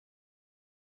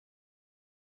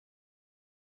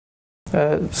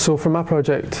So for my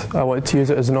project, I wanted to use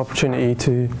it as an opportunity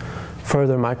to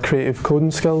further my creative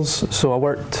coding skills. So I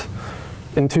worked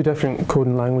in two different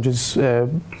coding languages.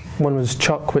 One was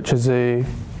Chuck, which is a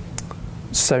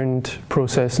sound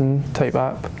processing type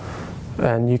app,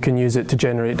 and you can use it to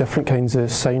generate different kinds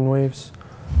of sine waves.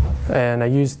 And I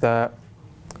used that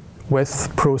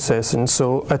with processing.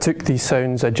 So I took these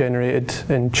sounds I generated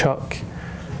in Chuck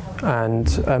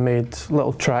and I made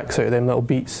little tracks out of them, little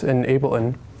beats in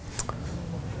Ableton.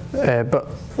 But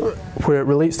where it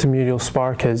relates to Muriel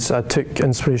Spark is I took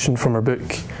inspiration from her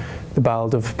book, The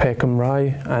Ballad of Peckham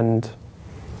Rye, and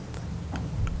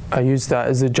I used that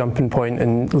as a jumping point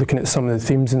in looking at some of the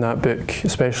themes in that book,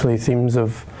 especially themes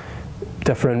of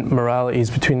different moralities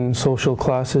between social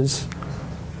classes.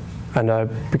 And I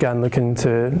began looking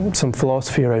into some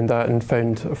philosophy around that and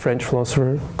found a French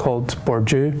philosopher called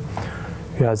Bourdieu,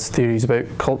 who has theories about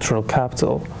cultural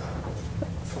capital.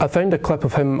 I found a clip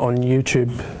of him on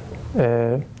YouTube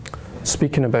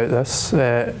speaking about this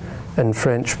in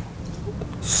French.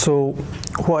 So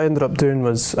what I ended up doing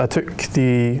was I took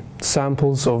the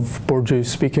samples of Bourdieu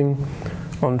speaking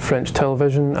on French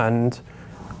television and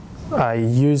I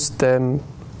used them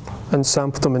and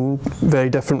sampled them in very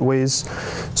different ways.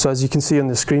 So as you can see on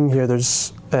the screen here,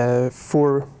 there's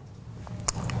 4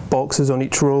 boxes on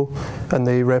each row, and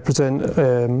they represent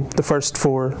the first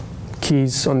 4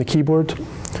 keys on the keyboard.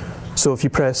 So if you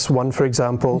press 1, for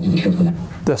example,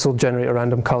 this will generate a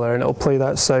random colour and it'll play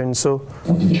that sound, so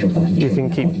you can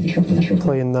keep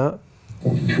playing that.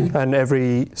 And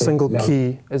every single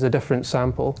key is a different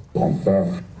sample.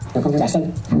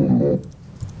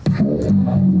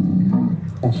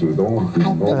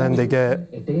 And they get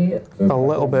a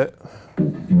little bit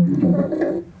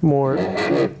more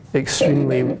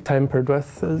extremely tempered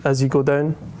with as you go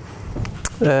down.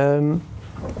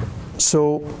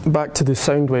 So back to the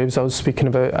sound waves I was speaking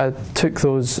about, I took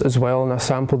those as well and I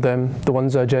sampled them, the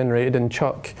ones I generated in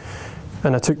Chuck,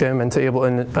 and I took them into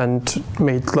Ableton and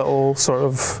made little sort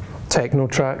of techno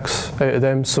tracks out of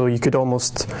them, so you could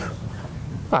almost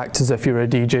act as if you were a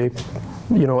DJ,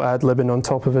 you know, ad-libbing on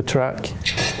top of a track.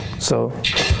 So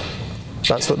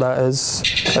that's what that is,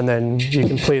 and then you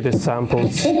can play the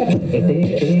samples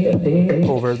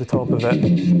over the top of it.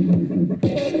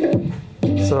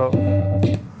 So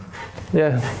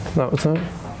yeah, that was it.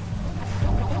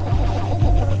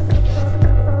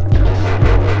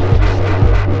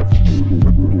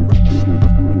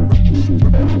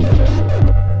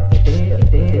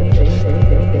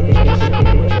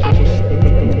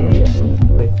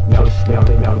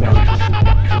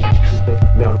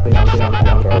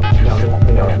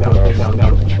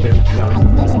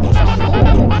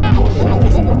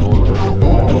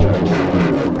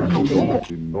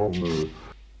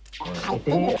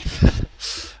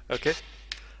 Okay,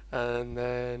 and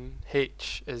then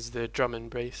H is the drum and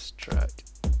bass track.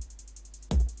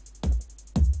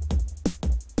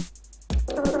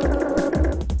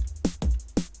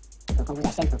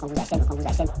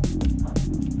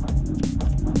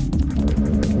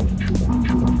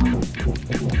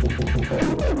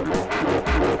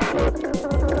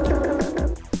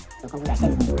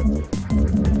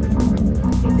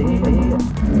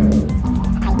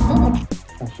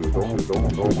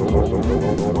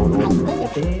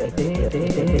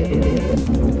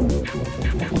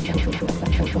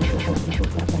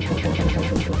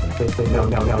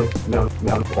 No.